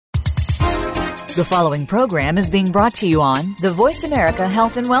The following program is being brought to you on the Voice America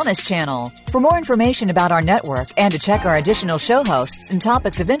Health and Wellness Channel. For more information about our network and to check our additional show hosts and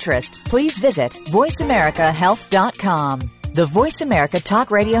topics of interest, please visit voiceamericahealth.com. The Voice America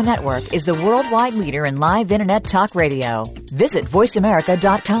Talk Radio Network is the worldwide leader in live Internet talk radio. Visit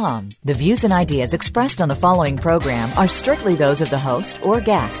voiceamerica.com. The views and ideas expressed on the following program are strictly those of the host or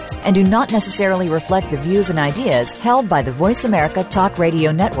guests and do not necessarily reflect the views and ideas held by the Voice America Talk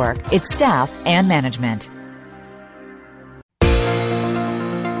Radio Network, its staff, and management.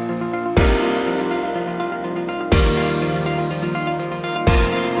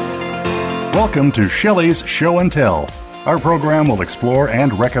 Welcome to Shelley's Show and Tell. Our program will explore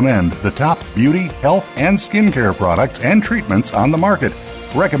and recommend the top beauty, health, and skincare products and treatments on the market,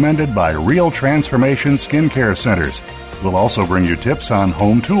 recommended by Real Transformation Skincare Centers. We'll also bring you tips on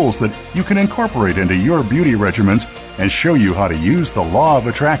home tools that you can incorporate into your beauty regimens and show you how to use the law of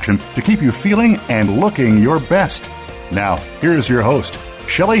attraction to keep you feeling and looking your best. Now, here's your host,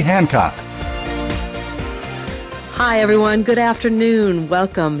 Shelley Hancock. Hi, everyone. Good afternoon.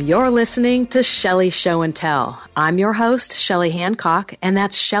 Welcome. You're listening to Shelley's Show and Tell. I'm your host, Shelley Hancock, and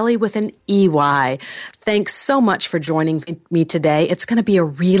that's Shelley with an EY. Thanks so much for joining me today. It's going to be a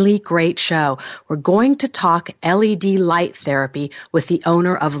really great show. We're going to talk LED light therapy with the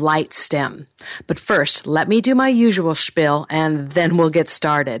owner of LightStim. But first, let me do my usual spiel, and then we'll get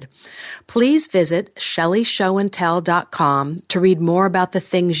started. Please visit ShelleyShowandTell.com to read more about the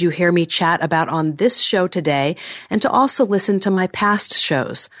things you hear me chat about on this show today, and to also listen to my past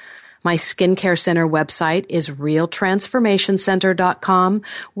shows. My skincare center website is realtransformationcenter.com.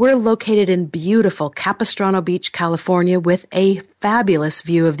 We're located in beautiful Capistrano Beach, California, with a fabulous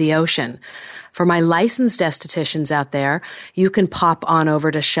view of the ocean. For my licensed estheticians out there, you can pop on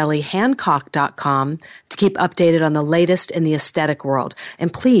over to shelleyhancock.com to keep updated on the latest in the aesthetic world.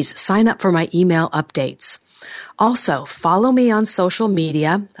 And please sign up for my email updates. Also, follow me on social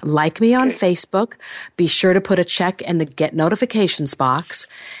media, like me on Facebook, be sure to put a check in the Get Notifications box,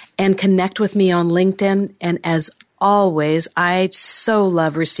 and connect with me on LinkedIn. And as always, I so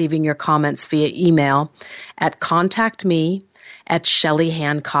love receiving your comments via email at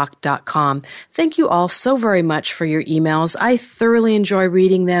contactme@shelleyhancock.com. Thank you all so very much for your emails. I thoroughly enjoy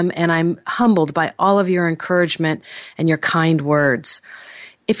reading them, and I'm humbled by all of your encouragement and your kind words.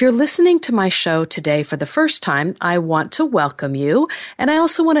 If you're listening to my show today for the first time, I want to welcome you, and I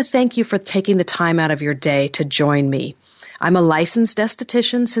also want to thank you for taking the time out of your day to join me. I'm a licensed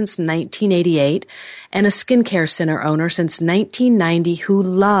esthetician since 1988 and a skincare center owner since 1990 who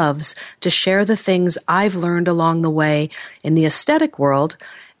loves to share the things I've learned along the way in the aesthetic world,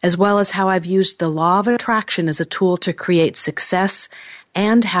 as well as how I've used the law of attraction as a tool to create success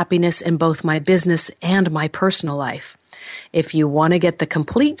and happiness in both my business and my personal life. If you want to get the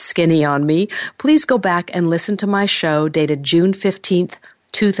complete skinny on me, please go back and listen to my show dated June 15th,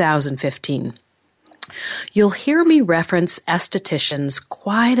 2015. You'll hear me reference estheticians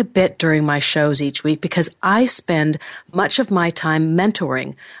quite a bit during my shows each week because I spend much of my time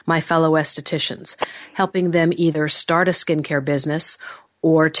mentoring my fellow estheticians, helping them either start a skincare business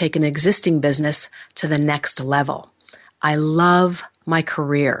or take an existing business to the next level. I love my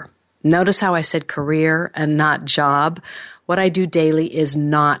career. Notice how I said career and not job. What I do daily is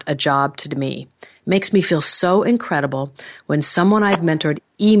not a job to me. It makes me feel so incredible when someone I've mentored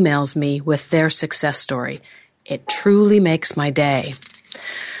emails me with their success story. It truly makes my day.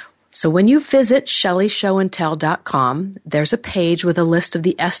 So when you visit ShelleyShowandTell.com, there's a page with a list of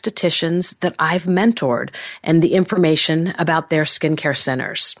the estheticians that I've mentored and the information about their skincare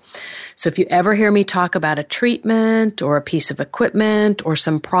centers. So if you ever hear me talk about a treatment or a piece of equipment or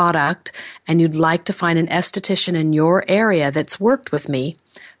some product and you'd like to find an esthetician in your area that's worked with me,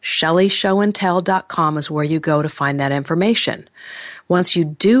 ShelleyShowandTell.com is where you go to find that information. Once you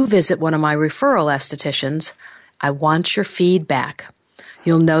do visit one of my referral estheticians, I want your feedback.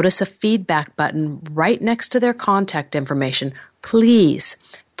 You'll notice a feedback button right next to their contact information. Please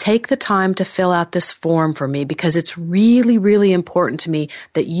take the time to fill out this form for me because it's really, really important to me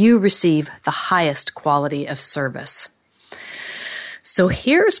that you receive the highest quality of service. So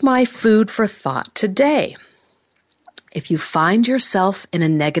here's my food for thought today. If you find yourself in a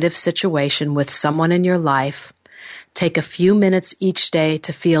negative situation with someone in your life, take a few minutes each day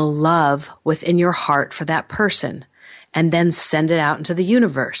to feel love within your heart for that person, and then send it out into the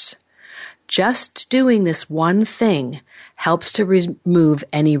universe. Just doing this one thing helps to remove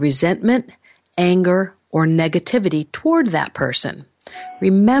any resentment, anger, or negativity toward that person.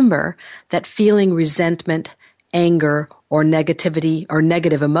 Remember that feeling resentment, anger, or negativity or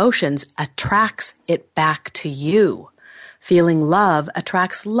negative emotions attracts it back to you. Feeling love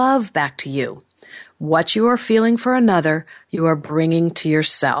attracts love back to you. What you are feeling for another, you are bringing to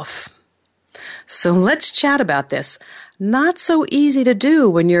yourself. So let's chat about this. Not so easy to do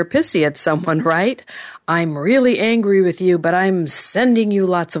when you're pissy at someone, right? I'm really angry with you, but I'm sending you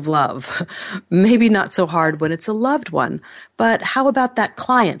lots of love. Maybe not so hard when it's a loved one, but how about that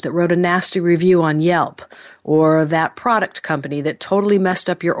client that wrote a nasty review on Yelp? Or that product company that totally messed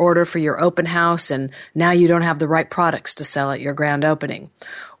up your order for your open house and now you don't have the right products to sell at your grand opening?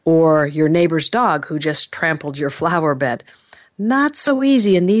 Or your neighbor's dog who just trampled your flower bed? Not so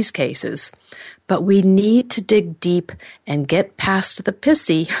easy in these cases. But we need to dig deep and get past the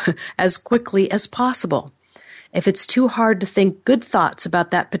pissy as quickly as possible. If it's too hard to think good thoughts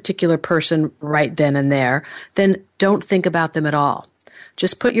about that particular person right then and there, then don't think about them at all.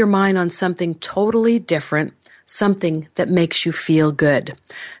 Just put your mind on something totally different, something that makes you feel good.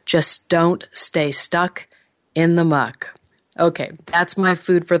 Just don't stay stuck in the muck. Okay, that's my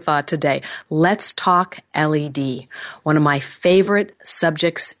food for thought today. Let's talk LED, one of my favorite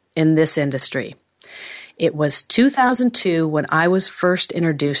subjects in this industry. It was 2002 when I was first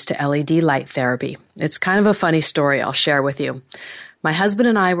introduced to LED light therapy. It's kind of a funny story I'll share with you. My husband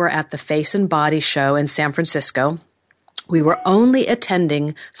and I were at the Face and Body show in San Francisco. We were only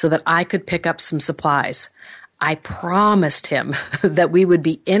attending so that I could pick up some supplies. I promised him that we would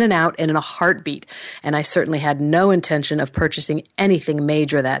be in and out in a heartbeat, and I certainly had no intention of purchasing anything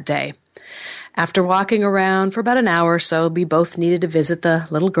major that day. After walking around for about an hour or so, we both needed to visit the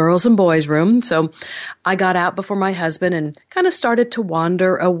little girls and boys room. So I got out before my husband and kind of started to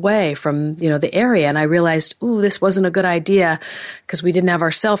wander away from, the area. And I realized, this wasn't a good idea because we didn't have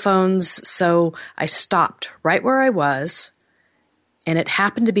our cell phones. So I stopped right where I was. And it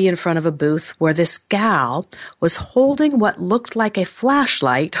happened to be in front of a booth where this gal was holding what looked like a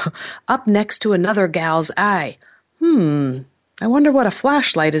flashlight up next to another gal's eye. I wonder what a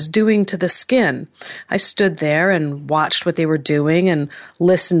flashlight is doing to the skin. I stood there and watched what they were doing and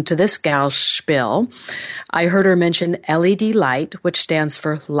listened to this gal's spiel. I heard her mention LED light, which stands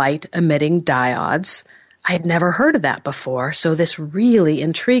for light emitting diodes. I had never heard of that before, so this really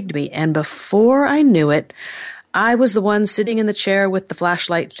intrigued me. And before I knew it, I was the one sitting in the chair with the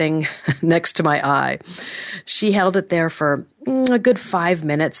flashlight thing next to my eye. She held it there for a good 5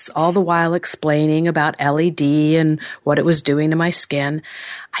 minutes, all the while explaining about LED and what it was doing to my skin.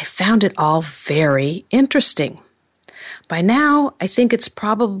 I found it all very interesting. By now, I think it's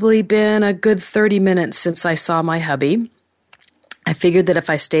probably been a good 30 minutes since I saw my hubby. I figured that if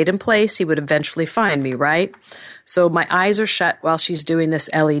I stayed in place, he would eventually find me, right? So my eyes are shut while she's doing this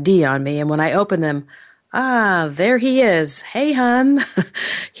LED on me, and when I open them, there he is. Hey, hun.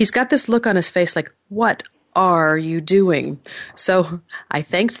 He's got this look on his face like, what are you doing? So I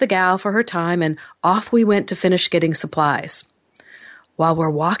thanked the gal for her time and off we went to finish getting supplies. While we're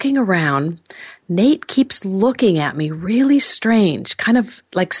walking around, Nate keeps looking at me really strange, kind of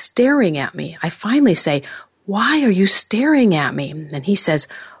like staring at me. I finally say, why are you staring at me? And he says,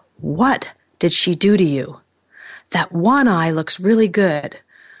 what did she do to you? That one eye looks really good.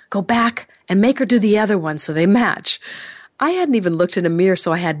 Go back and make her do the other one so they match. I hadn't even looked in a mirror,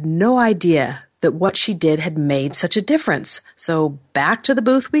 so I had no idea that what she did had made such a difference. So back to the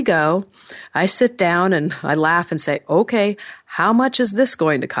booth we go. I sit down and I laugh and say, okay, how much is this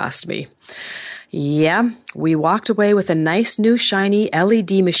going to cost me? Yeah, we walked away with a nice new shiny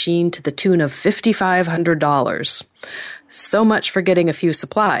LED machine to the tune of $5,500. So much for getting a few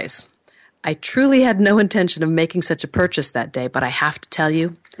supplies. I truly had no intention of making such a purchase that day, but I have to tell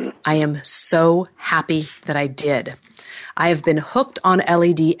you, I am so happy that I did. I have been hooked on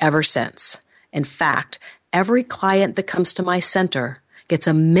LED ever since. In fact, every client that comes to my center gets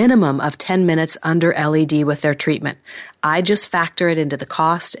a minimum of 10 minutes under LED with their treatment. I just factor it into the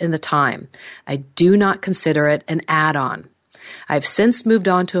cost and the time. I do not consider it an add-on. I've since moved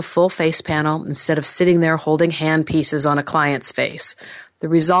on to a full face panel instead of sitting there holding hand pieces on a client's face. The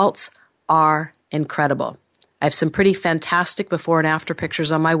results are incredible. I have some pretty fantastic before and after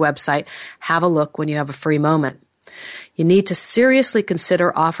pictures on my website. Have a look when you have a free moment. You need to seriously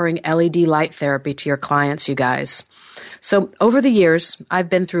consider offering LED light therapy to your clients, you guys. So over the years, I've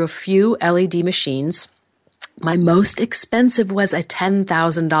been through a few LED machines. My most expensive was a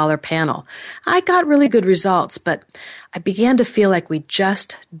 $10,000 panel. I got really good results, but I began to feel like we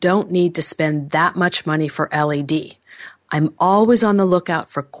just don't need to spend that much money for LED. I'm always on the lookout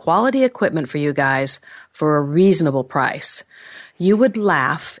for quality equipment for you guys for a reasonable price. You would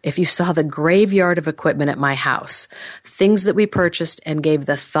laugh if you saw the graveyard of equipment at my house, things that we purchased and gave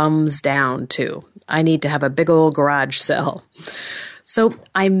the thumbs down to. I need to have a big old garage sale. So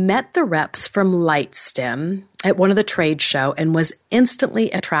I met the reps from LightStim, at one of the trade show and was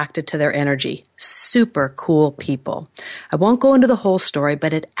instantly attracted to their energy. Super cool people. I won't go into the whole story,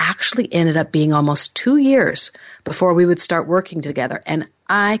 but it actually ended up being almost 2 years before we would start working together, and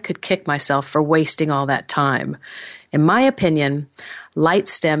I could kick myself for wasting all that time. In my opinion,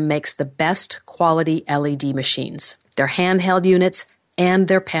 Lightstem makes the best quality LED machines. Their handheld units and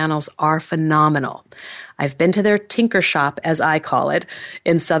their panels are phenomenal. I've been to their tinker shop, as I call it,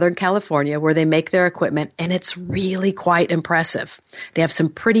 in Southern California, where they make their equipment, and it's really quite impressive. They have some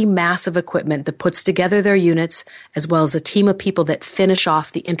pretty massive equipment that puts together their units, as well as a team of people that finish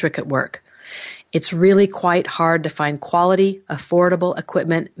off the intricate work. It's really quite hard to find quality, affordable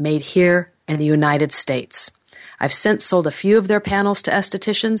equipment made here in the United States. I've since sold a few of their panels to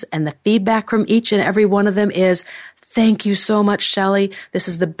estheticians, and the feedback from each and every one of them is, "Thank you so much, Shelley. This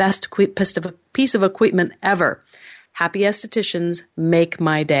is the best piece of equipment ever. Happy estheticians make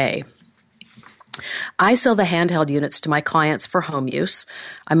my day." I sell the handheld units to my clients for home use.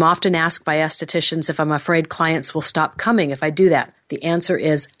 I'm often asked by estheticians if I'm afraid clients will stop coming if I do that. The answer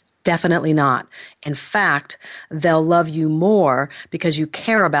is definitely not. In fact, they'll love you more because you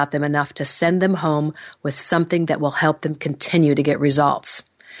care about them enough to send them home with something that will help them continue to get results.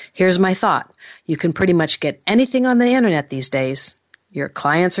 Here's my thought. You can pretty much get anything on the internet these days. Your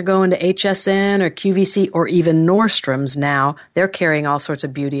clients are going to HSN or QVC or even Nordstrom's now. They're carrying all sorts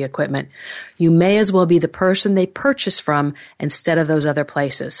of beauty equipment. You may as well be the person they purchase from instead of those other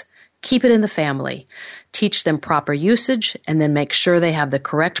places. Keep it in the family. Teach them proper usage and then make sure they have the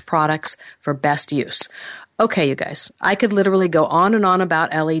correct products for best use. Okay, you guys, I could literally go on and on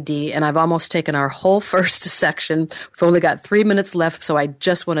about LED, and I've almost taken our whole first section. We've only got 3 minutes left, so I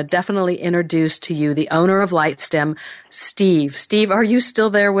just want to definitely introduce to you the owner of Lightstem, Steve. Steve, are you still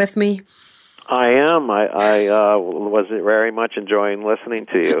there with me? I am. I was very much enjoying listening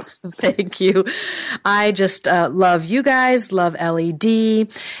to you. Thank you. I just love you guys, love LED,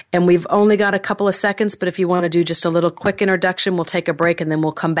 and we've only got a couple of seconds, but if you want to do just a little quick introduction, we'll take a break, and then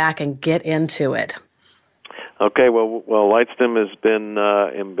we'll come back and get into it. Okay, well, Lightstem has been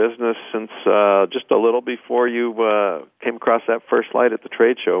in business since just a little before you came across that first light at the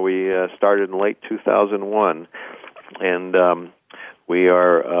trade show. We started in late 2001, and we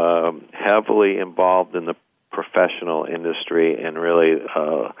are heavily involved in the professional industry and really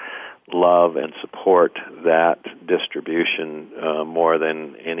love and support that distribution more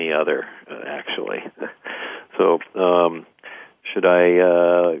than any other, actually. So, should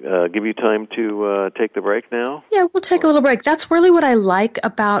I give you time to take the break now? Yeah, we'll take a little break. That's really what I like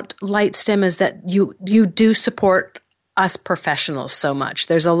about Lightstem is that you do support us professionals so much.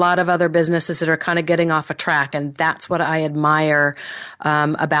 There's a lot of other businesses that are kind of getting off a track, and that's what I admire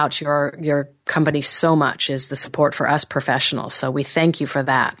about your company so much is the support for us professionals. So we thank you for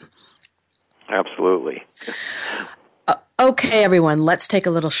that. Absolutely. Okay, everyone, let's take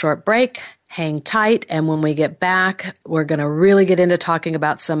a little short break. Hang tight, and when we get back, we're going to really get into talking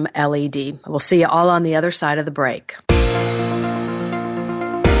about some LED. We'll see you all on the other side of the break.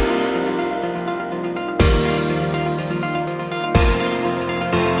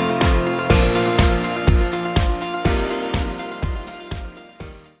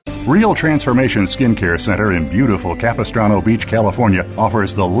 Real Transformation Skincare Center in beautiful Capistrano Beach, California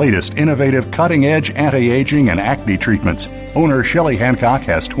offers the latest innovative cutting-edge anti-aging and acne treatments. Owner Shelley Hancock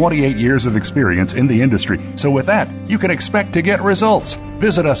has 28 years of experience in the industry, so with that, you can expect to get results.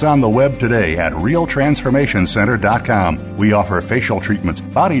 Visit us on the web today at realtransformationcenter.com. We offer facial treatments,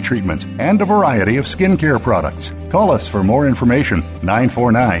 body treatments, and a variety of skincare products. Call us for more information,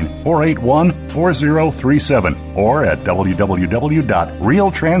 949-481-4037, or at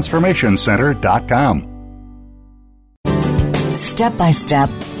www.realtransformationcenter.com. Step by step,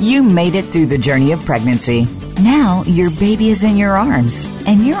 you made it through the journey of pregnancy. Now your baby is in your arms,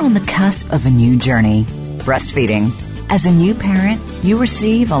 and you're on the cusp of a new journey, breastfeeding. As a new parent, you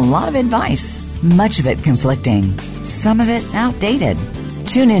receive a lot of advice, much of it conflicting, some of it outdated.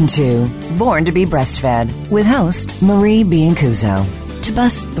 Tune into Born to be Breastfed with host Marie Biancuzzo to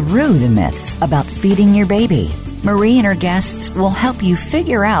bust through the myths about feeding your baby. Marie and her guests will help you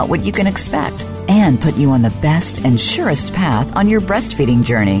figure out what you can expect and put you on the best and surest path on your breastfeeding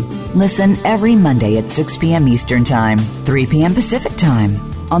journey. Listen every Monday at 6 p.m. Eastern Time, 3 p.m. Pacific Time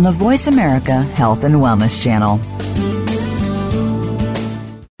on the Voice America Health and Wellness Channel.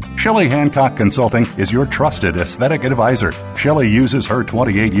 Shelley Hancock Consulting is your trusted aesthetic advisor. Shelley uses her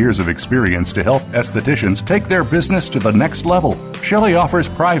 28 years of experience to help estheticians take their business to the next level. Shelley offers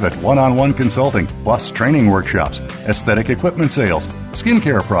private one-on-one consulting, plus training workshops, aesthetic equipment sales,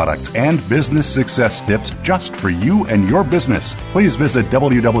 skincare products, and business success tips just for you and your business. Please visit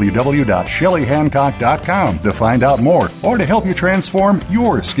www.shellyhancock.com to find out more or to help you transform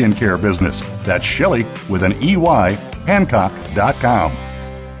your skincare business. That's Shelly with an EY, Hancock.com.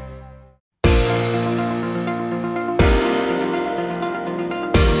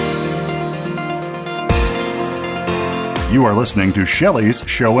 You are listening to Shelley's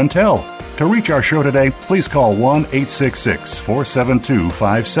Show and Tell. To reach our show today, please call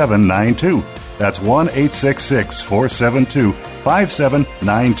 1-866-472-5792. That's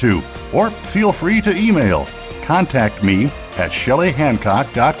 1-866-472-5792. Or feel free to email. Contact me at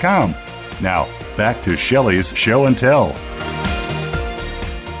ShellyHancock.com. Now, back to Shelley's Show and Tell.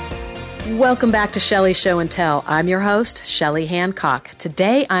 Welcome back to Shelley's Show and Tell. I'm your host, Shelley Hancock.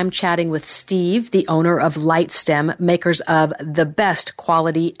 Today I'm chatting with Steve, the owner of Lightstem, makers of the best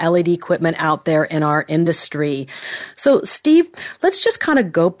quality LED equipment out there in our industry. So Steve, let's just kind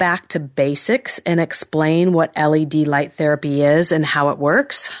of go back to basics and explain what LED light therapy is and how it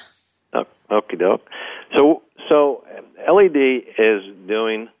works. Okie doke. So LED is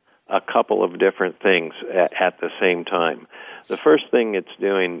doing a couple of different things at the same time. The first thing it's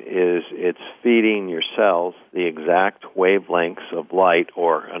doing is it's feeding your cells the exact wavelengths of light,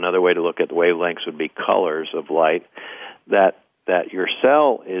 or another way to look at the wavelengths would be colors of light, that your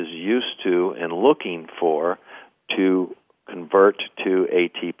cell is used to and looking for to convert to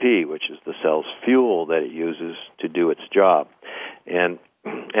ATP, which is the cell's fuel that it uses to do its job. And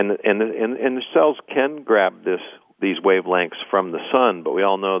the cells can grab these wavelengths from the sun, but we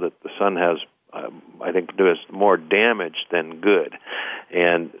all know that the sun has, I think, does more damage than good.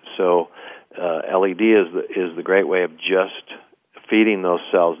 And so LED is the great way of just feeding those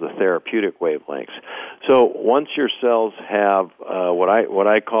cells the therapeutic wavelengths. So once your cells have what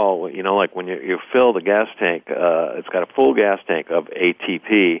I call, like when you fill the gas tank, it's got a full gas tank of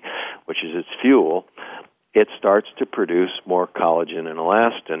ATP, which is its fuel, it starts to produce more collagen and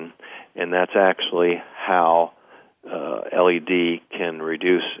elastin, and that's actually how LED can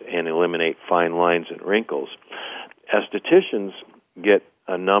reduce and eliminate fine lines and wrinkles. Estheticians get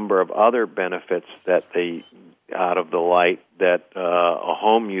a number of other benefits that they out of the light that a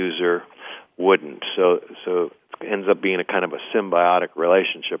home user wouldn't. So it ends up being a kind of a symbiotic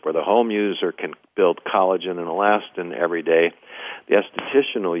relationship where the home user can build collagen and elastin every day. The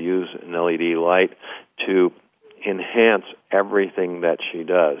esthetician will use an LED light to enhance everything that she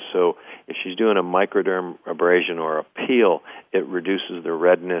does. So if she's doing a microderm abrasion or a peel, it reduces the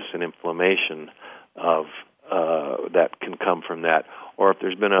redness and inflammation of that can come from that. Or if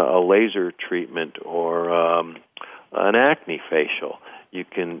there's been a laser treatment or an acne facial, you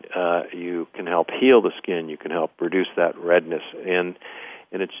can help heal the skin. You can help reduce that redness, and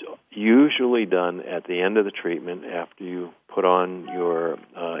it's usually done at the end of the treatment after you put on your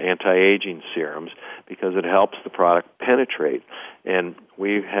anti-aging serums, because it helps the product penetrate. And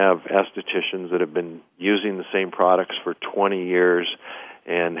we have estheticians that have been using the same products for 20 years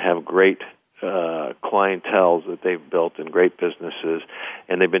and have great clienteles that they've built and great businesses,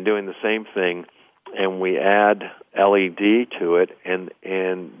 and they've been doing the same thing, and we add LED to it, and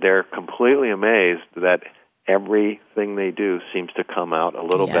they're completely amazed that everything they do seems to come out a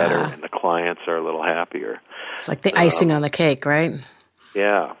little better, and the clients are a little happier. It's like the icing on the cake, right?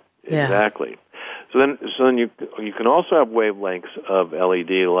 Yeah, exactly. So then you can also have wavelengths of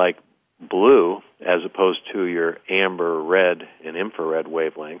LED like blue, as opposed to your amber, red, and infrared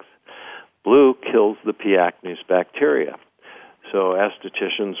wavelengths. Blue kills the P. acnes bacteria. So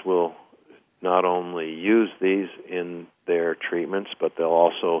estheticians will not only use these in their treatments, but they'll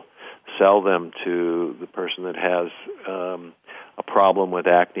also sell them to the person that has a problem with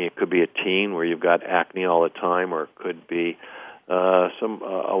acne. It could be a teen where you've got acne all the time, or it could be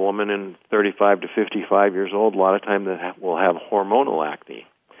a woman in 35 to 55 years old. A lot of times that will have hormonal acne,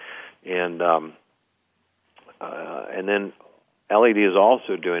 and then LED is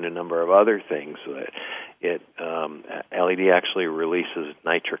also doing a number of other things. LED actually releases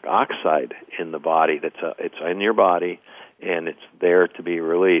nitric oxide in the body. It's in your body, and it's there to be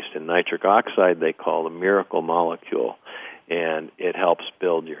released. And nitric oxide they call the miracle molecule, and it helps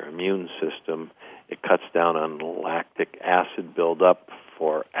build your immune system. It cuts down on lactic acid buildup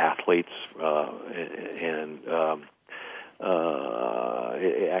for athletes,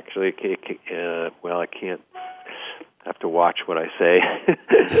 I can't. Have to watch what I say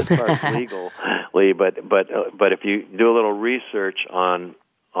as far as legally, but if you do a little research on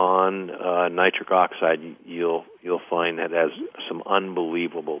nitric oxide, you'll find that it has some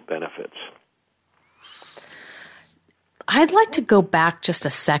unbelievable benefits. I'd like to go back just a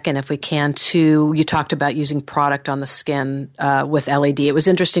second, if we can, to you talked about using product on the skin with LED. It was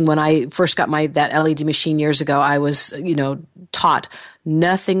interesting when I first got that LED machine years ago. I was, taught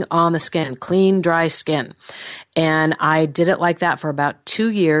nothing on the skin, clean, dry skin, and I did it like that for about 2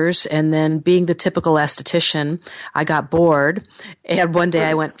 years. And then, being the typical esthetician, I got bored, and one day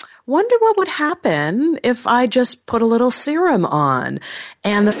I went, wonder what would happen if I just put a little serum on.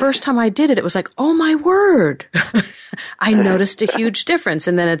 And the first time I did it, it was like, oh my word. I noticed a huge difference.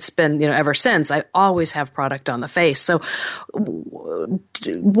 And then it's been, ever since, I always have product on the face. So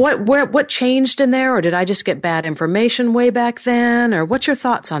what changed in there? Or did I just get bad information way back then? Or what's your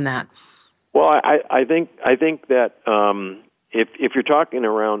thoughts on that? Well, I think that if you're talking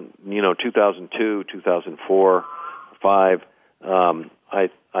around 2002, 2004, 5,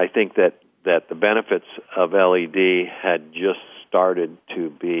 I think that the benefits of LED had just started to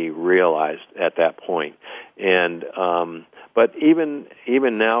be realized at that point. And but even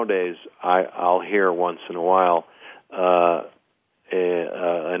nowadays, I'll hear once in a while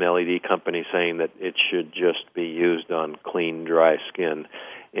an LED company saying that it should just be used on clean, dry skin.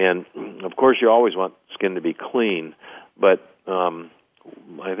 And of course, you always want skin to be clean, but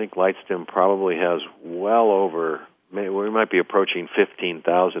I think LightStim probably has well over. We might be approaching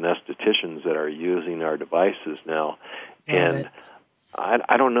 15,000 estheticians that are using our devices now, and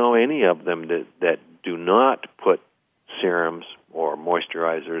I don't know any of them that do not put serums or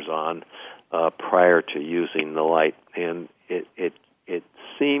moisturizers on prior to using the light. And it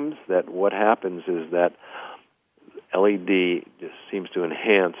seems that what happens is that LED just seems to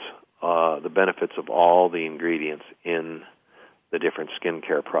enhance the benefits of all the ingredients in the different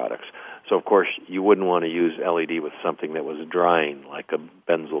skincare products. So, of course, you wouldn't want to use LED with something that was drying, like a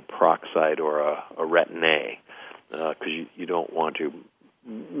benzoyl peroxide or a Retin-A, because you don't want to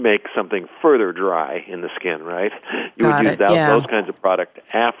make something further dry in the skin, right? You would use those kinds of product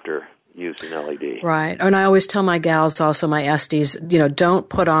after using LED. Right. And I always tell my gals, also my Esties, don't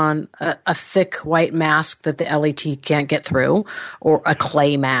put on a thick white mask that the LED can't get through, or a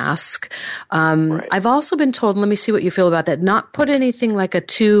clay mask. Right. I've also been told, and let me see what you feel about that, not put anything like a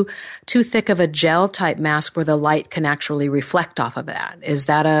too thick of a gel type mask where the light can actually reflect off of that. Is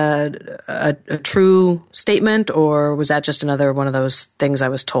that a true statement, or was that just another one of those things I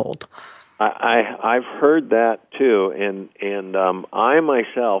was told? I've heard that too, and I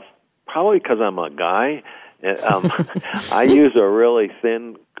myself, probably because I'm a guy, I use a really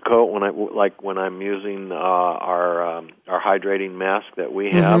thin coat when I'm using our hydrating mask that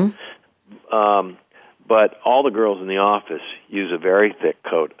we have. Mm-hmm. But all the girls in the office use a very thick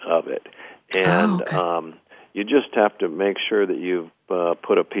coat of it, and you just have to make sure that you've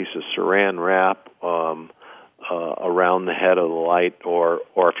put a piece of Saran wrap around the head of the light, or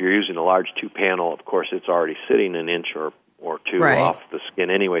if you're using a large 2-panel, of course, it's already sitting an inch or two off the skin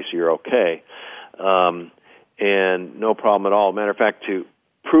anyway, so you're okay. And no problem at all. Matter of fact, to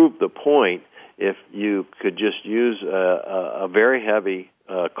prove the point, if you could just use a very heavy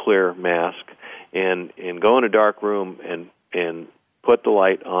clear mask and go in a dark room and put the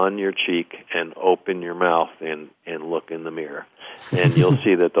light on your cheek and open your mouth and look in the mirror, and you'll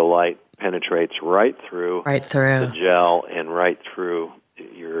see that the light penetrates right through the gel and right through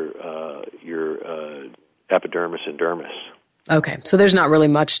your epidermis and dermis. Okay, so there's not really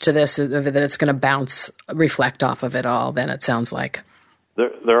much to this that it's going to reflect off of it all. Then it sounds like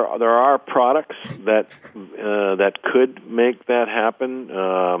there are products that could make that happen,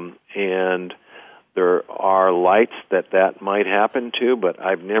 and there are lights that might happen to, but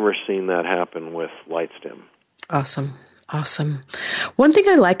I've never seen that happen with LightStim. Awesome. One thing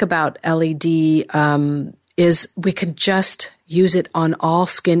I like about LED is we can just use it on all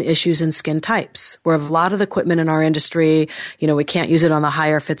skin issues and skin types. Where a lot of the equipment in our industry, we can't use it on the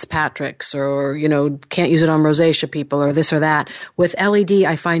higher Fitzpatricks, or, can't use it on rosacea people or this or that. With LED,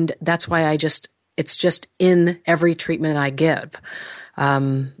 I find that's why it's just in every treatment I give.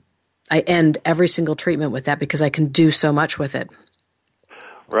 I end every single treatment with that because I can do so much with it.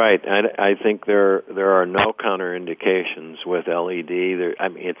 Right. I think there are no counterindications with LED.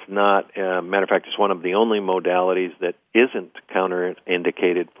 It's not. Matter of fact, it's one of the only modalities that isn't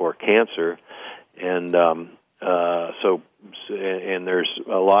counterindicated for cancer, and and there's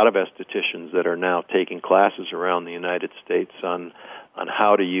a lot of estheticians that are now taking classes around the United States on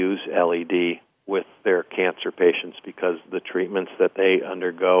how to use LED with their cancer patients, because the treatments that they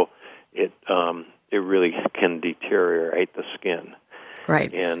undergo, it really can deteriorate the skin.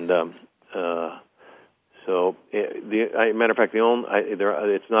 Right. And matter of fact,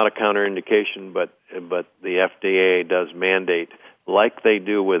 it's not a counterindication, but the FDA does mandate, like they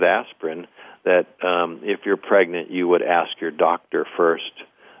do with aspirin, that if you're pregnant, you would ask your doctor first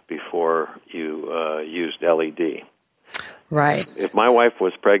before you used LED. Right. If my wife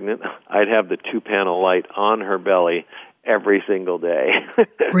was pregnant, I'd have the 2-panel light on her belly every single day.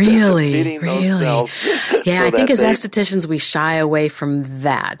 Really? Those cells Yeah, I think as estheticians we shy away from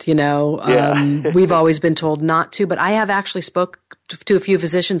that, We've always been told not to, but I have actually spoke to a few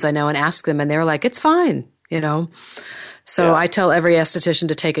physicians I know and asked them, and they're like, it's fine, So I tell every esthetician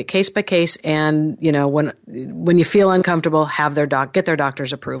to take it case by case, and, when you feel uncomfortable, have get their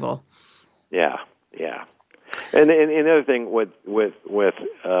doctor's approval. Yeah. And another thing with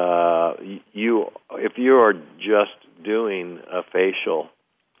you, if you are just doing a facial,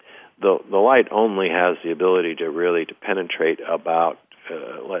 the light only has the ability to penetrate about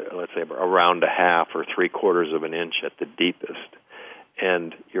let's say around a half or 3/4 of an inch at the deepest,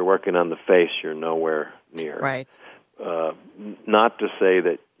 and you're working on the face, you're nowhere near. Right. Not to say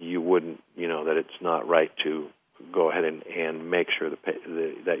that you wouldn't, that it's not right to go ahead and make sure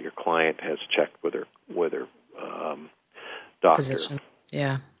that your client has checked with her doctor. Physician.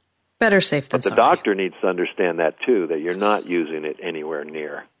 Yeah. Better safe than sorry. But the doctor needs to understand that, too, that you're not using it anywhere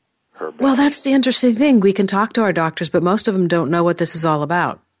near her belly. Well, that's the interesting thing. We can talk to our doctors, but most of them don't know what this is all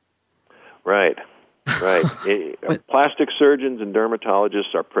about. Right. Plastic surgeons and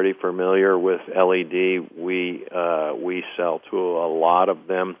dermatologists are pretty familiar with LED. We sell to a lot of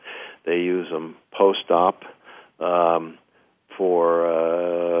them. They use them post-op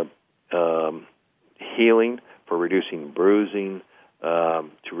for healing, for reducing bruising,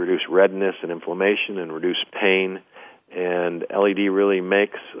 to reduce redness and inflammation and reduce pain. And LED really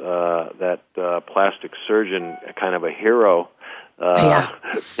makes that plastic surgeon kind of a hero. And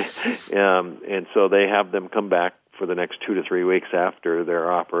so they have them come back for the next 2 to 3 weeks after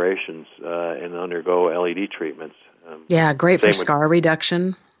their operations and undergo LED treatments. Great for scar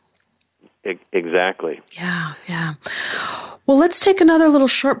reduction. Exactly. Yeah. Well, let's take another little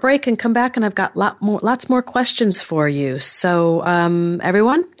short break and come back, and I've got lots more questions for you. So,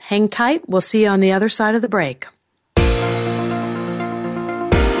 everyone, hang tight. We'll see you on the other side of the break.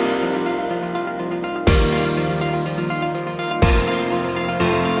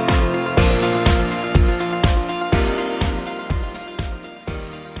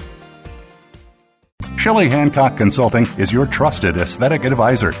 Shelley Hancock Consulting is your trusted aesthetic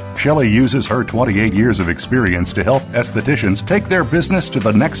advisor. Shelley uses her 28 years of experience to help estheticians take their business to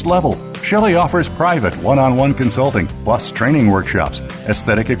the next level. Shelley offers private one-on-one consulting, plus training workshops,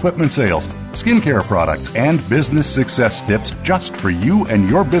 aesthetic equipment sales, skincare products, and business success tips just for you and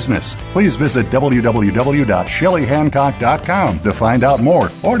your business. Please visit www.shelleyhancock.com to find out more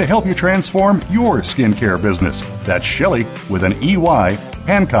or to help you transform your skincare business. That's Shelley with an EY,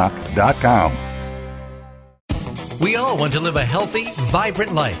 Hancock.com. We all want to live a healthy,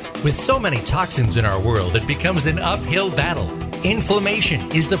 vibrant life. With so many toxins in our world, it becomes an uphill battle.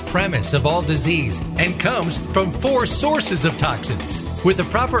 Inflammation is the premise of all disease and comes from 4 sources of toxins. With a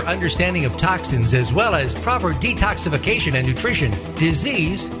proper understanding of toxins as well as proper detoxification and nutrition,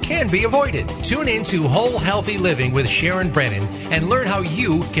 disease can be avoided. Tune in to Whole Healthy Living with Sharon Brennan and learn how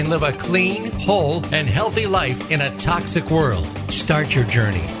you can live a clean, whole, and healthy life in a toxic world. Start your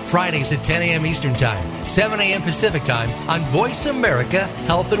journey Fridays at 10 a.m. Eastern Time, 7 a.m. Pacific Time on Voice America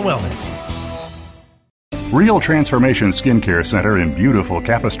Health and Wellness. Real Transformation Skincare Center in beautiful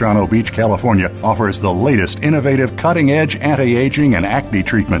Capistrano Beach, California offers the latest innovative cutting-edge anti-aging and acne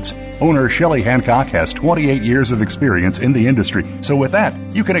treatments. Owner Shelley Hancock has 28 years of experience in the industry, so with that,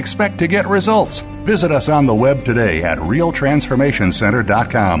 you can expect to get results. Visit us on the web today at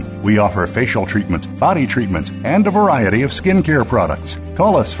realtransformationcenter.com. We offer facial treatments, body treatments, and a variety of skincare products.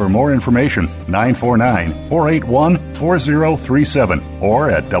 Call us for more information, 949-481-4037, or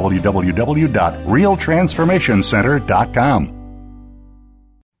at www.realtransformationcenter.com.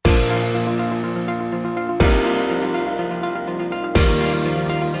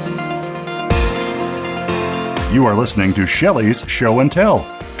 You are listening to Shelley's Show and Tell.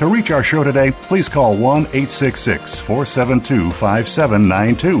 To reach our show today, please call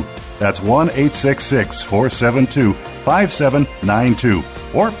 1-866-472-5792. That's 1-866-472-5792.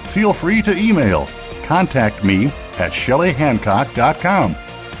 Or feel free to email. Contact me at shelleyhancock.com.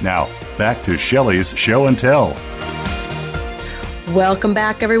 Now, back to Shelley's Show and Tell. Welcome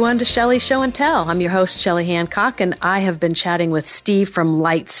back, everyone, to Shelley's Show and Tell. I'm your host, Shelley Hancock, and I have been chatting with Steve from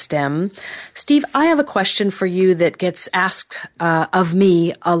Lightstem. Steve, I have a question for you that gets asked of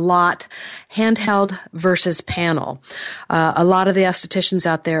me a lot. handheld versus panel. A lot of the estheticians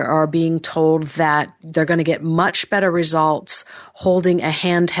out there are being told that they're going to get much better results holding a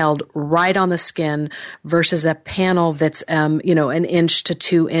handheld right on the skin versus a panel that's, an inch to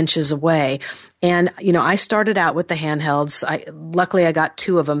 2 inches away. And, I started out with the handhelds. Luckily I got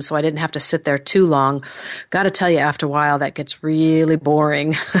 2 of them, so I didn't have to sit there too long. Got to tell you, after a while, that gets really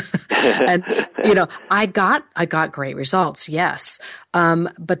boring. And, I got great results, yes.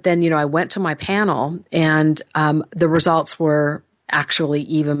 But then, I went to my panel and, the results were actually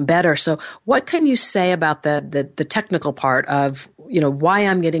even better. So what can you say about the technical part of, why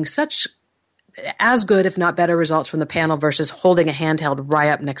I'm getting such as good, if not better, results from the panel versus holding a handheld right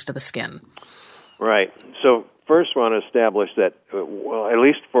up next to the skin? Right. So first I want to establish that, at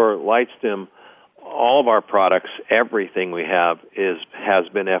least for LightStim, all of our products, everything we have has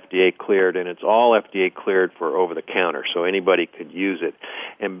been FDA cleared, and it's all FDA cleared for over-the-counter, so anybody could use it.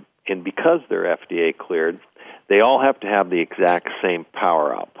 And because they're FDA cleared, they all have to have the exact same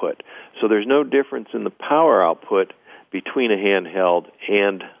power output. So there's no difference in the power output between a handheld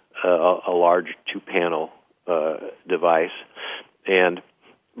and a large 2-panel device.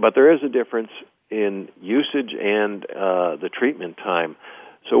 But there is a difference in usage and the treatment time.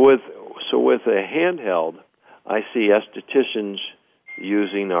 So with a handheld, I see estheticians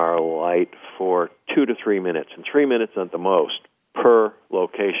using our light for 2 to 3 minutes, and 3 minutes at the most per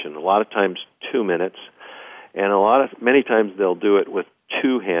location. A lot of times 2 minutes, and many times they'll do it with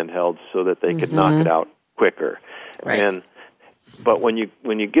 2 handhelds so that they can knock it out quicker. Right. But when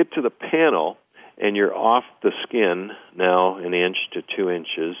you get to the panel and you're off the skin now an inch to 2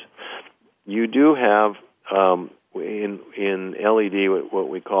 inches, you do have in LED what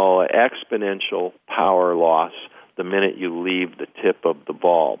we call exponential power loss the minute you leave the tip of the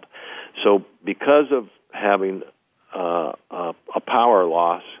bulb. So because of having a power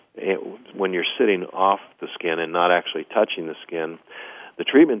loss when you're sitting off the skin and not actually touching the skin, the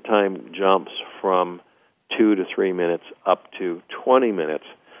treatment time jumps from 2 to 3 minutes up to 20 minutes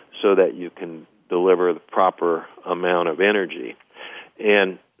so that you can deliver the proper amount of energy.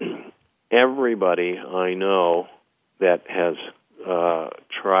 And everybody I know that has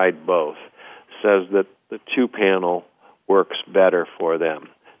tried both says that the 2-panel works better for them.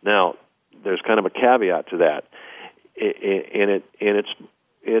 Now, there's kind of a caveat to that, and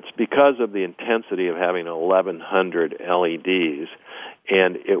it's because of the intensity of having 1,100 LEDs,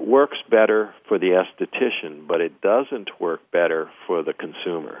 and it works better for the esthetician, but it doesn't work better for the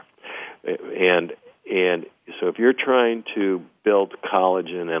consumer. And so if you're trying to build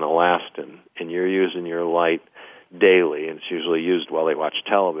collagen and elastin, and you're using your light daily, and it's usually used while they watch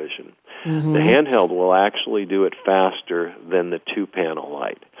television, the handheld will actually do it faster than the 2-panel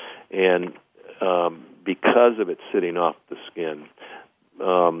light. And because of it sitting off the skin,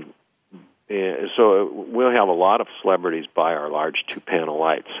 so we'll have a lot of celebrities buy our large 2-panel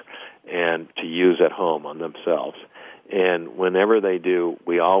lights and to use at home on themselves. And whenever they do,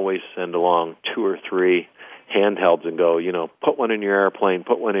 we always send along 2 or 3 handhelds and go, put one in your airplane,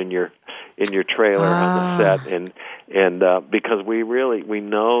 put one in your trailer on the set, and because we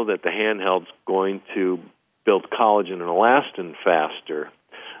know that the handheld's going to build collagen and elastin faster,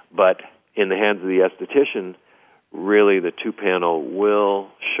 but in the hands of the esthetician, really the 2-panel will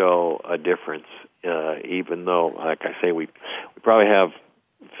show a difference, even though, like I say, we probably have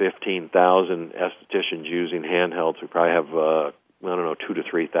 15,000 estheticians using handhelds. We probably have, 2,000 to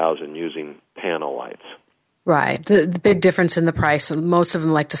 3,000 using panel lights. Right. The big difference in the price, most of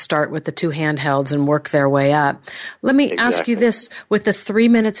them like to start with the 2 handhelds and work their way up. Let me ask you this, with the 3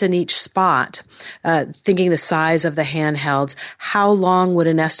 minutes in each spot, thinking the size of the handhelds, how long would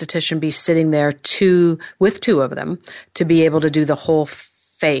an esthetician be sitting there with 2 of them to be able to do the whole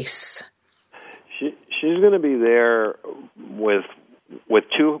face? She's going to be there with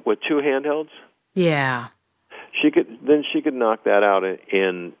two handhelds. Yeah. She could knock that out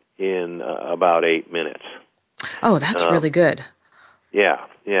in about 8 minutes. Oh, that's really good. Yeah.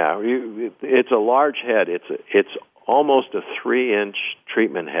 It's a large head. It's almost a 3-inch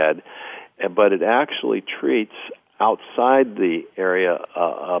treatment head, but it actually treats outside the area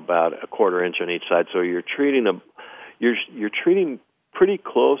about a 1/4 inch on each side. So you're treating you're treating pretty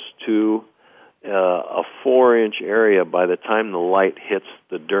close to a 4-inch area by the time the light hits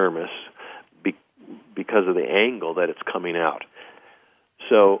the dermis, because of the angle that it's coming out.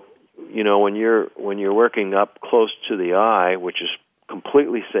 So, when you're working up close to the eye, which is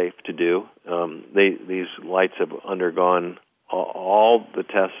completely safe to do, these lights have undergone all the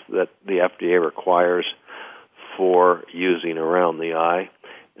tests that the FDA requires for using around the eye.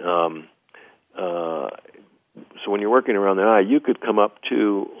 so when you're working around the eye, you could come up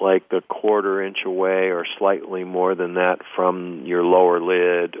to like a quarter inch away or slightly more than that from your lower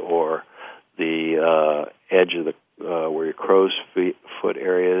lid or the edge of the where your crow's foot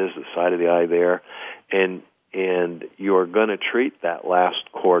area is, the side of the eye there, and you're going to treat that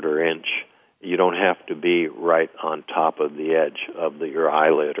last quarter inch. You don't have to be right on top of the edge of your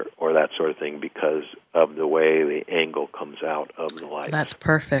eyelid or that sort of thing because of the way the angle comes out of the light. That's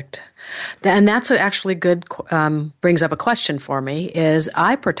perfect. And that's actually good, brings up a question for me, is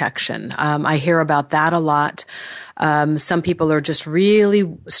eye protection. I hear about that a lot. Some people are just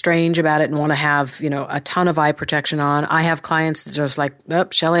really strange about it and want to have, a ton of eye protection on. I have clients that are just like,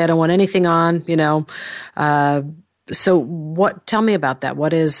 nope, Shelley, I don't want anything on, So tell me about that.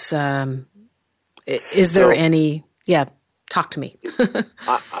 What is there any, talk to me.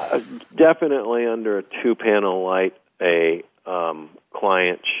 Definitely under a 2-panel light, a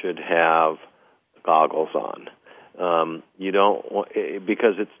client should have goggles on. You don't want,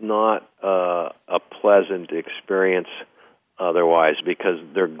 because it's not a pleasant experience otherwise, because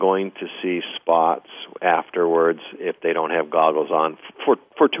they're going to see spots afterwards if they don't have goggles on for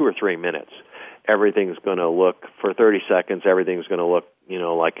 2 or 3 minutes. Everything's going to look, for 30 seconds, everything's going to look,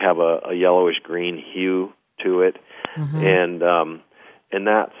 like have a yellowish-green hue to it. Mm-hmm. And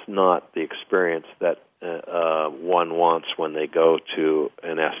that's not the experience that one wants when they go to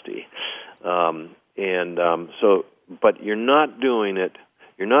an Esty. But you're not doing it,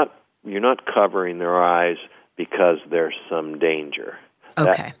 you're not covering their eyes because there's some danger.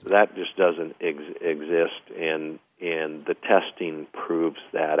 Okay. That just doesn't exist, and the testing proves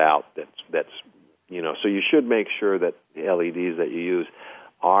that out. That's so you should make sure that the LEDs that you use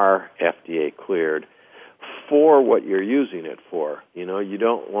are FDA cleared for what you're using it for. You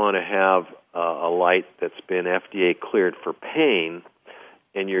don't want to have a light that's been FDA cleared for pain,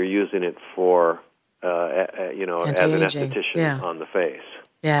 and you're using it for as an esthetician on the face.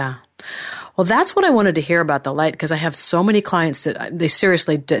 Yeah. Well, that's what I wanted to hear about the light, because I have so many clients that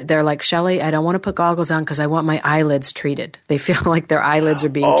they're like, Shelley, I don't want to put goggles on because I want my eyelids treated. They feel like their eyelids are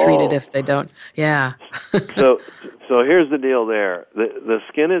being treated if they don't. Yeah. So here's the deal there. The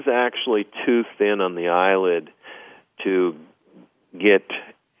skin is actually too thin on the eyelid to get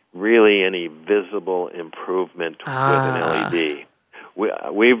really any visible improvement with an LED.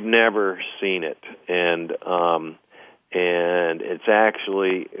 We've never seen it, and it's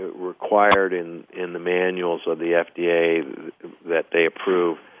actually required in the manuals of the FDA that they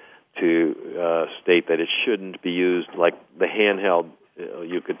approve to state that it shouldn't be used like the handheld.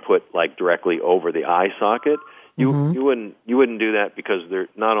 You could put like directly over the eye socket. You wouldn't do that because there's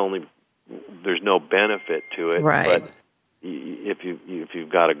no benefit to it, right. But if you've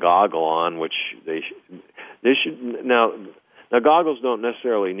got a goggle on, which they should now goggles don't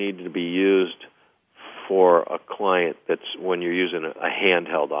necessarily need to be used for a client that's when you're using a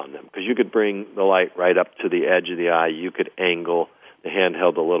handheld on them, because you could bring the light right up to the edge of the eye. You could angle the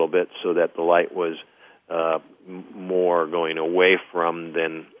handheld a little bit so that the light was more going away from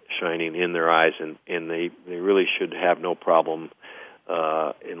than shining in their eyes, and they really should have no problem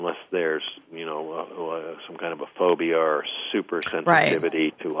unless there's some kind of a phobia or super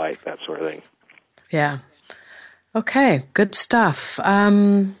sensitivity to light, that sort of thing. Yeah. Okay, good stuff.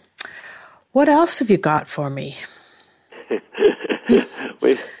 What else have you got for me?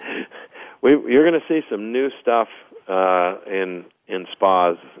 You're going to see some new stuff in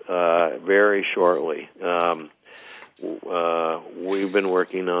spas very shortly. We've been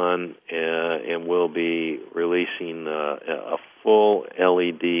working on and we'll be releasing a full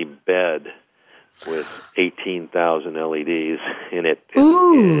LED bed with 18,000 LEDs in it.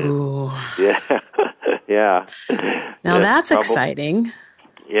 Ooh. Yeah. Now that's exciting.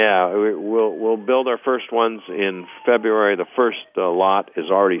 Yeah, we'll build our first ones in February. The first lot is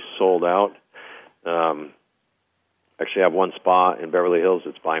already sold out. Actually, I have one spa in Beverly Hills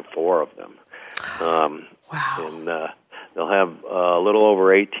that's buying 4 of them. Wow. And they'll have a little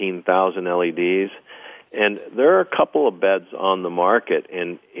over 18,000 LEDs. And there are a couple of beds on the market.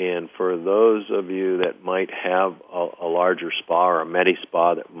 And for those of you that might have a larger spa or a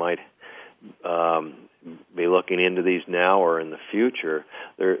Medi-Spa that might be looking into these now or in the future,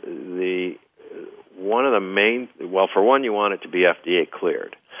 one of the main, well, for one, you want it to be FDA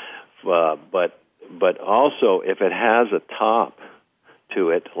cleared, but also if it has a top to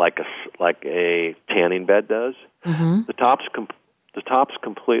it, like a tanning bed does, mm-hmm. the top's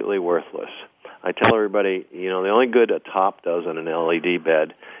completely worthless. I tell everybody, the only good a top does on an LED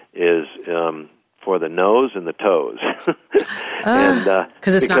bed is for the nose and the toes,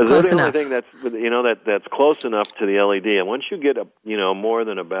 because it's not close enough. Because they're the only thing that's close enough to the LED. And once you get more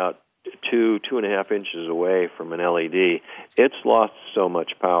than about 2.5 inches away from an LED, it's lost so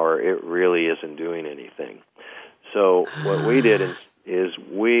much power, it really isn't doing anything. So what we did is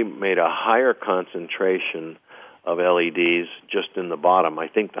we made a higher concentration of LEDs just in the bottom, I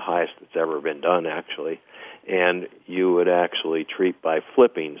think the highest that's ever been done, actually. And you would actually treat by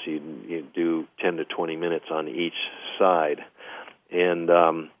flipping, so you'd do 10 to 20 minutes on each side. And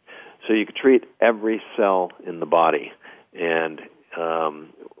so you could treat every cell in the body and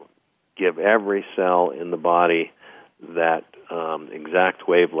give every cell in the body that exact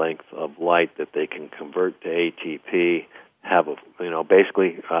wavelength of light that they can convert to ATP, have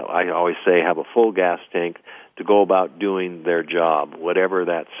basically, I always say, have a full gas tank to go about doing their job, whatever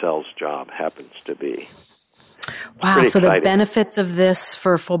that cell's job happens to be. Wow, so the benefits of this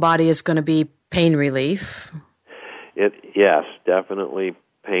for full body is going to be pain relief? Yes, definitely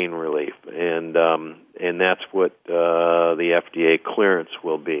pain relief, and that's what the FDA clearance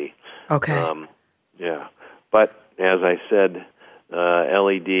will be. Okay. Yeah, but as I said,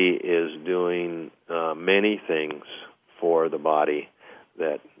 LED is doing many things for the body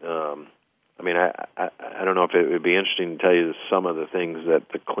that, I don't know if it would be interesting to tell you some of the things that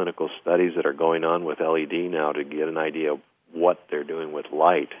the clinical studies that are going on with LED now to get an idea of what they're doing with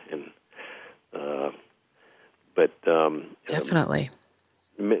light. And definitely.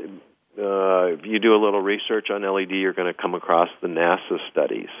 If you do a little research on LED, you're going to come across the NASA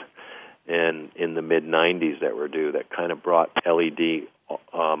studies and in the mid-'90s that were due that kind of brought LED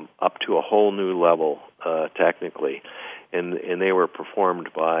up to a whole new level technically. And they were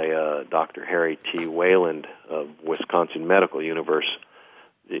performed by Dr. Harry T. Wayland of Wisconsin Medical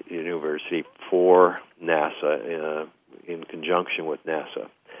University for NASA in conjunction with NASA.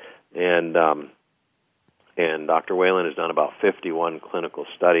 And Dr. Wayland has done about 51 clinical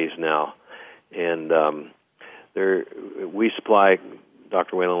studies now. And we supply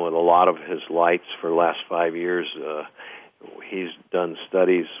Dr. Wayland with a lot of his lights for the last 5 years. He's done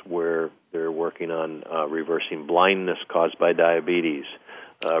studies where they're working on reversing blindness caused by diabetes,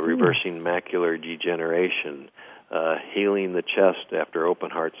 reversing macular degeneration, healing the chest after open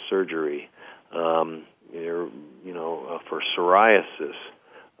heart surgery, for psoriasis,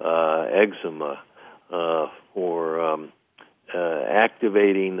 eczema, for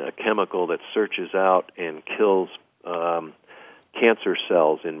activating a chemical that searches out and kills cancer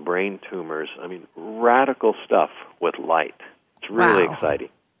cells in brain tumors. I mean, radical stuff with light. It's really exciting.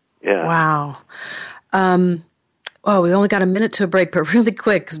 Yeah. Wow. We only got a minute to a break, but really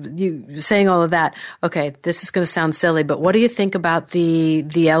quick, 'cause you saying all of that. Okay, this is going to sound silly, but what do you think about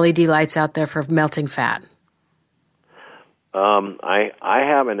the LED lights out there for melting fat? I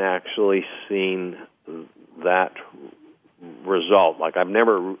haven't actually seen that result. Like, I've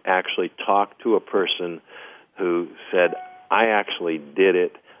never actually talked to a person who said, I actually did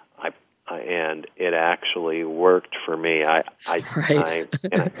it, and it actually worked for me. And I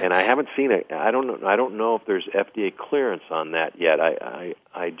haven't seen it. I don't know if there's FDA clearance on that yet.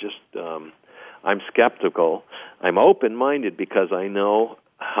 I'm skeptical. I'm open-minded because I know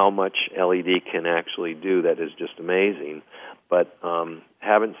how much LED can actually do that is just amazing, but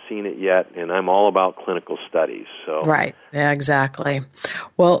haven't seen it yet, and I'm all about clinical studies. So Right, yeah, exactly.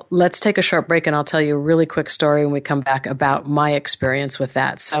 Well, let's take a short break, and I'll tell you a really quick story when we come back about my experience with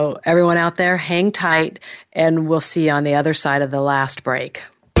that. So everyone out there, hang tight, and we'll see you on the other side of the last break.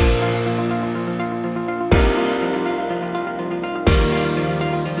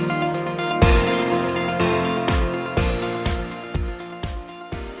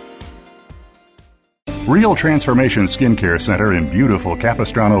 Real Transformation Skincare Center in beautiful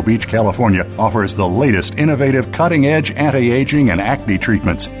Capistrano Beach, California offers the latest innovative cutting-edge anti-aging and acne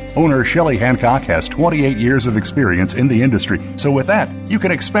treatments. Owner Shelley Hancock has 28 years of experience in the industry, so with that, you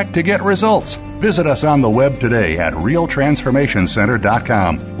can expect to get results. Visit us on the web today at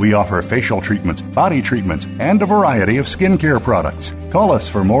realtransformationcenter.com. We offer facial treatments, body treatments, and a variety of skincare products. Call us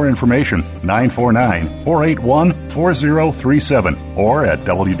for more information, 949-481-4037, or at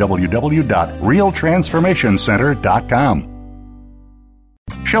www.realtransformationcenter.com.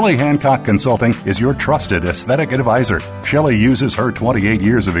 Shelley Hancock Consulting is your trusted aesthetic advisor. Shelley uses her 28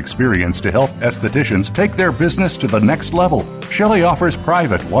 years of experience to help estheticians take their business to the next level. Shelley offers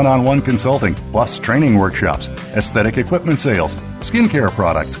private one-on-one consulting, plus training workshops, aesthetic equipment sales, skincare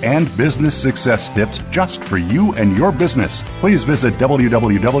products, and business success tips just for you and your business. Please visit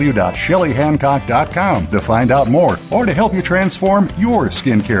www.shelleyhancock.com to find out more or to help you transform your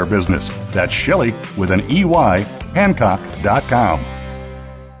skincare business. That's Shelley with an EY, Hancock.com.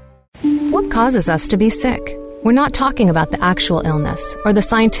 What causes us to be sick? We're not talking about the actual illness or the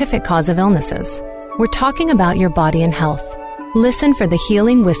scientific cause of illnesses. We're talking about your body and health. Listen for the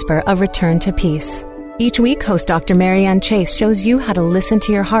healing whisper of return to peace. Each week, host Dr. Marianne Chase shows you how to listen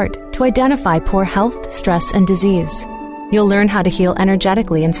to your heart to identify poor health, stress, and disease. You'll learn how to heal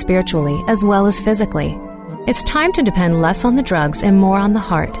energetically and spiritually, as well as physically. It's time to depend less on the drugs and more on the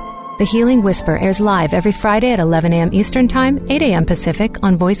heart. The Healing Whisper airs live every Friday at 11 a.m. Eastern Time, 8 a.m. Pacific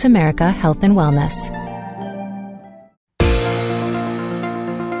on Voice America Health and Wellness.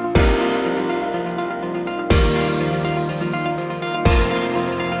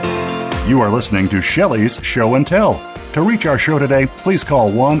 You are listening to Shelley's Show and Tell. To reach our show today, please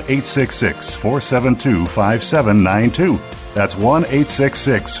call 1-866-472-5792. That's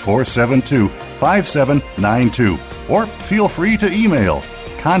 1-866-472-5792. Or feel free to email.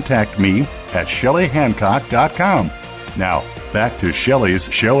 Contact me at ShelleyHancock.com. Now, back to Shelley's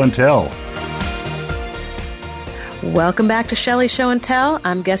Show and Tell. Welcome back to Shelley's Show and Tell.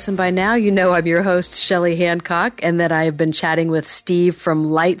 I'm guessing by now you know I'm your host, Shelley Hancock, and that I have been chatting with Steve from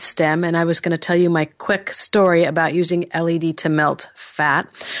Lightstem, and I was going to tell you my quick story about using LED to melt fat.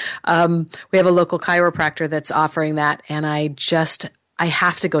 We have a local chiropractor that's offering that, and I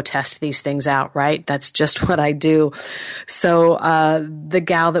have to go test these things out, right? That's just what I do. So the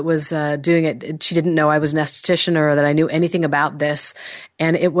gal that was doing it, she didn't know I was an esthetician or that I knew anything about this.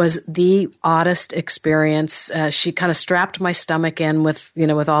 And it was the oddest experience. She kind of strapped my stomach in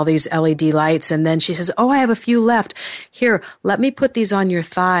with all these LED lights. And then she says, "Oh, I have a few left. Here, let me put these on your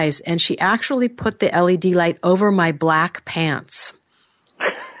thighs." And she actually put the LED light over my black pants.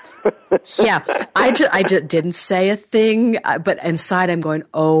 Yeah, I just didn't say a thing, but inside I'm going,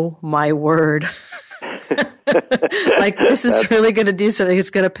 oh my word. Like, this is really going to do something.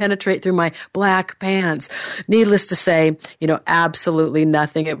 It's going to penetrate through my black pants. Needless to say, absolutely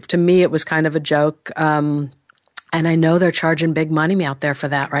nothing. To me, it was kind of a joke. And I know they're charging big money out there for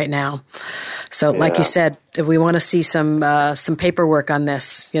that right now. So, like you said, we want to see some paperwork on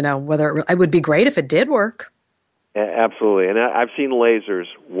this. Whether it would be great if it did work. Absolutely, and I've seen lasers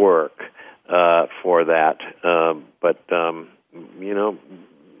work for that, but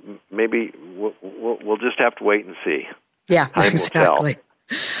maybe we'll just have to wait and see. Yeah, Time exactly.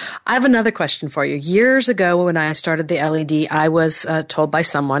 I have another question for you. Years ago, when I started the LED, I was told by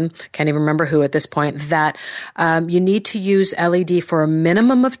someone, can't even remember who at this point, that you need to use LED for a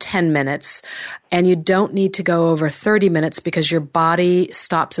minimum of 10 minutes, and you don't need to go over 30 minutes because your body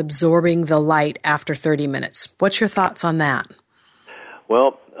stops absorbing the light after 30 minutes. What's your thoughts on that?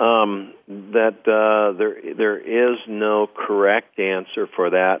 Well, there is no correct answer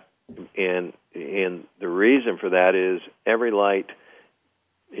for that, and the reason for that is every light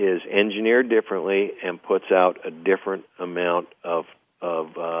is engineered differently and puts out a different amount of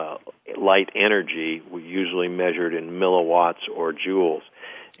light energy, usually measured in milliwatts or joules,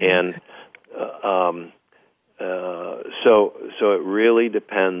 and so it really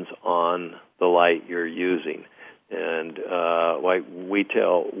depends on the light you're using. And like we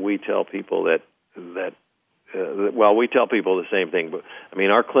tell people that we tell people the same thing. But I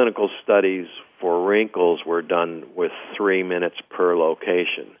mean, our clinical studies for wrinkles were done with 3 minutes per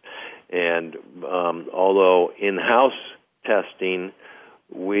location, and although in-house testing,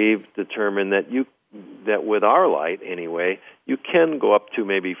 we've determined that with our light anyway, you can go up to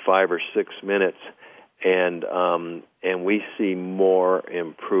maybe 5 or 6 minutes, and we see more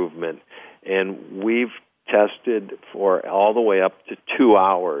improvement, and we've tested for all the way up to 2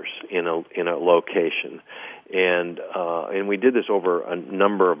 hours in a location, and we did this over a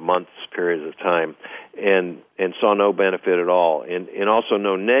number of months periods of time, and saw no benefit at all, and also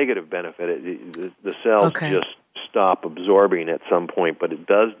no negative benefit. The cells just stop absorbing at some point, but it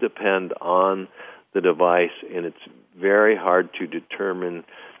does depend on the device, and it's very hard to determine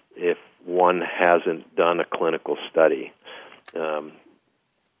if one hasn't done a clinical study.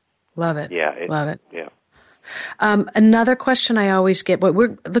 Love it. Yeah. Love it. Yeah. Another question I always get, but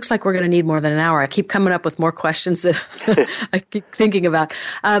it looks like we're going to need more than an hour. I keep coming up with more questions that I keep thinking about.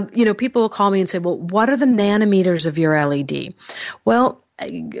 People will call me and say, well, what are the nanometers of your LED? Well,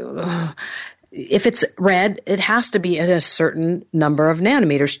 if it's red, it has to be at a certain number of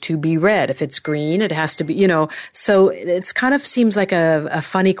nanometers to be red. If it's green, it has to be, so it's kind of seems like a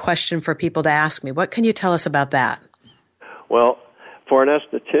funny question for people to ask me. What can you tell us about that? Well, for an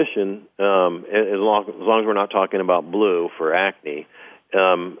esthetician, as long as we're not talking about blue for acne,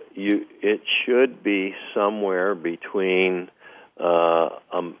 it should be somewhere between a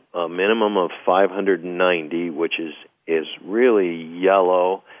minimum of 590, which is really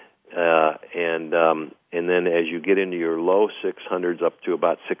yellow, and then as you get into your low 600s up to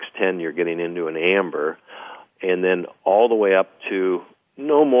about 610, you're getting into an amber, and then all the way up to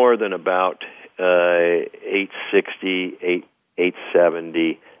no more than about 860,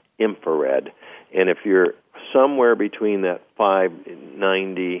 570 infrared. And if you're somewhere between that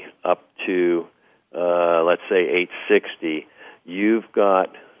 590 up to, let's say, 860, you've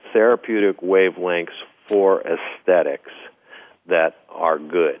got therapeutic wavelengths for aesthetics that are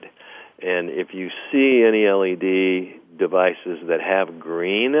good. And if you see any LED devices that have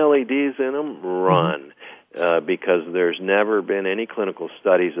green LEDs in them, run, because there's never been any clinical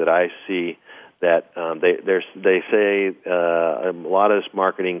studies that I see that they say a lot of this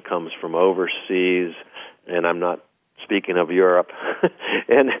marketing comes from overseas, and I'm not speaking of Europe,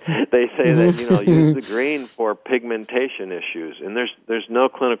 and they say that use the green for pigmentation issues, and there's no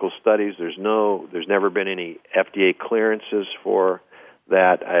clinical studies. There's never been any FDA clearances for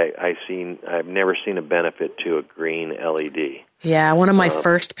that. I've never seen a benefit to a green LED. Yeah, one of my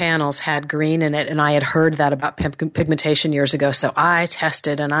first panels had green in it, and I had heard that about pigmentation years ago. So I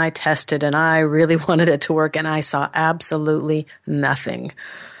tested, and I really wanted it to work, and I saw absolutely nothing.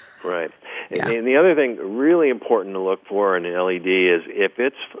 Right. Yeah. And the other thing really important to look for in an LED is if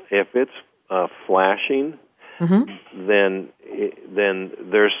it's flashing, then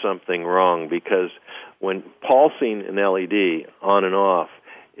there's something wrong, because when pulsing an LED on and off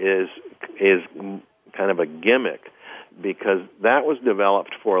is kind of a gimmick, because that was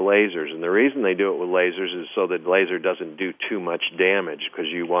developed for lasers, and the reason they do it with lasers is so that laser doesn't do too much damage, because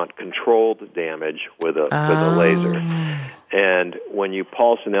you want controlled damage with a laser. And when you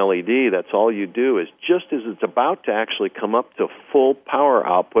pulse an LED, that's all you do is just as it's about to actually come up to full power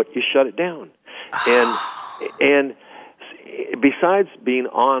output, you shut it down. And besides being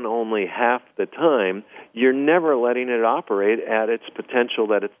on only half the time, you're never letting it operate at its potential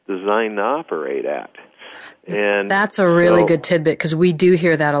that it's designed to operate at. And that's a really good tidbit, because we do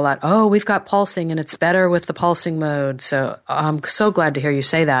hear that a lot. Oh, we've got pulsing, and it's better with the pulsing mode. So I'm so glad to hear you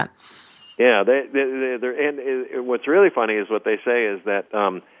say that. Yeah, and what's really funny is what they say is that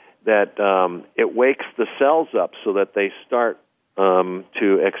it wakes the cells up so that they start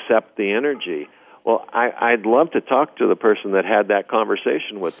to accept the energy. Well, I'd love to talk to the person that had that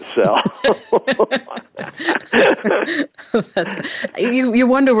conversation with the cell. You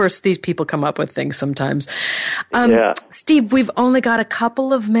wonder where these people come up with things sometimes. Steve, we've only got a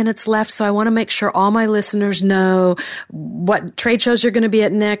couple of minutes left, so I want to make sure all my listeners know what trade shows you're going to be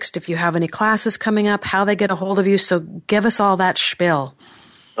at next, if you have any classes coming up, how they get a hold of you. So give us all that spiel.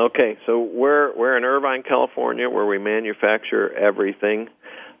 Okay, so we're in Irvine, California, where we manufacture everything.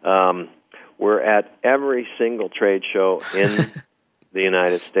 We're at every single trade show in the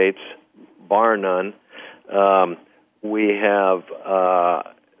United States, bar none. We have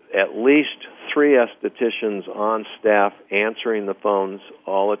at least 3 estheticians on staff answering the phones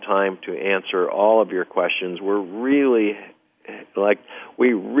all the time to answer all of your questions. We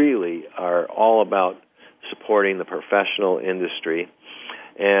really are all about supporting the professional industry.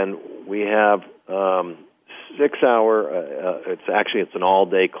 And we have 6-hour, it's an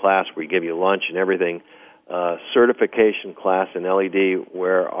all-day class. We give you lunch and everything, certification class in LED,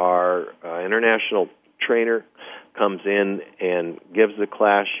 where our international trainer comes in and gives the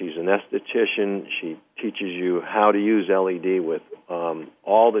class. She's an esthetician. She teaches you how to use LED with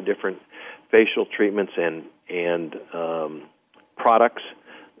all the different facial treatments and products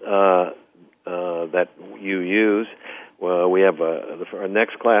that you use. We have our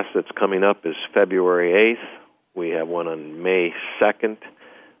next class that's coming up is February 8th. We have one on May 2nd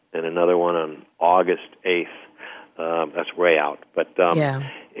and another one on August 8th. That's way out. But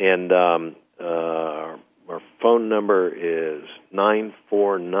And our phone number is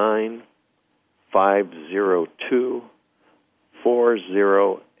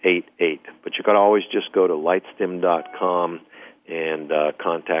 949-502-4088. But you can always just go to lightstim.com and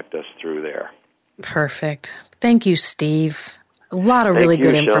contact us through there. Perfect. Thank you, Steve. A lot of really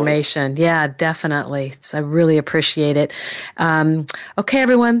good information. Shelley. Yeah, definitely. So I really appreciate it. Okay,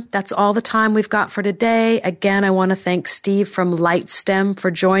 everyone, that's all the time we've got for today. Again, I want to thank Steve from LightStim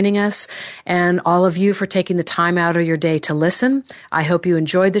for joining us, and all of you for taking the time out of your day to listen. I hope you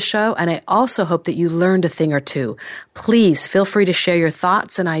enjoyed the show, and I also hope that you learned a thing or two. Please feel free to share your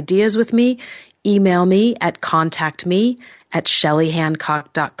thoughts and ideas with me. Email me at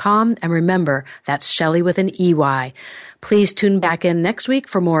contactme@shelleyhancock.com. And remember, that's Shelley with an EY. Please tune back in next week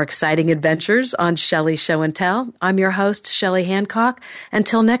for more exciting adventures on Shelley Show and Tell. I'm your host, Shelley Hancock.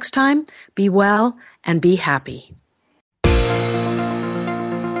 Until next time, be well and be happy.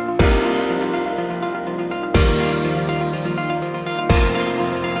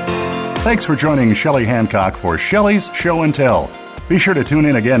 Thanks for joining Shelley Hancock for Shelley's Show and Tell. Be sure to tune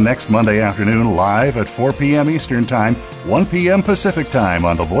in again next Monday afternoon live at 4 p.m. Eastern Time, 1 p.m. Pacific Time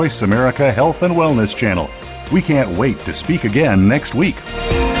on the Voice America Health and Wellness Channel. We can't wait to speak again next week.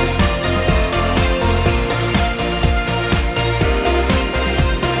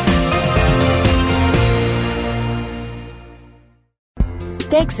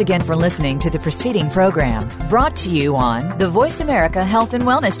 Thanks again for listening to the preceding program, brought to you on the Voice America Health and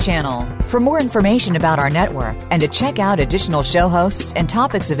Wellness Channel. For more information about our network and to check out additional show hosts and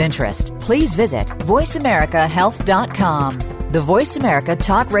topics of interest, please visit voiceamericahealth.com. The Voice America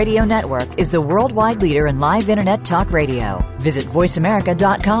Talk Radio Network is the worldwide leader in live Internet talk radio. Visit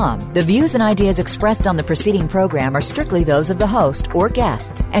voiceamerica.com. The views and ideas expressed on the preceding program are strictly those of the host or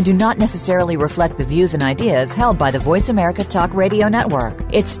guests and do not necessarily reflect the views and ideas held by the Voice America Talk Radio Network,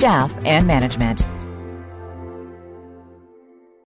 its staff, and management.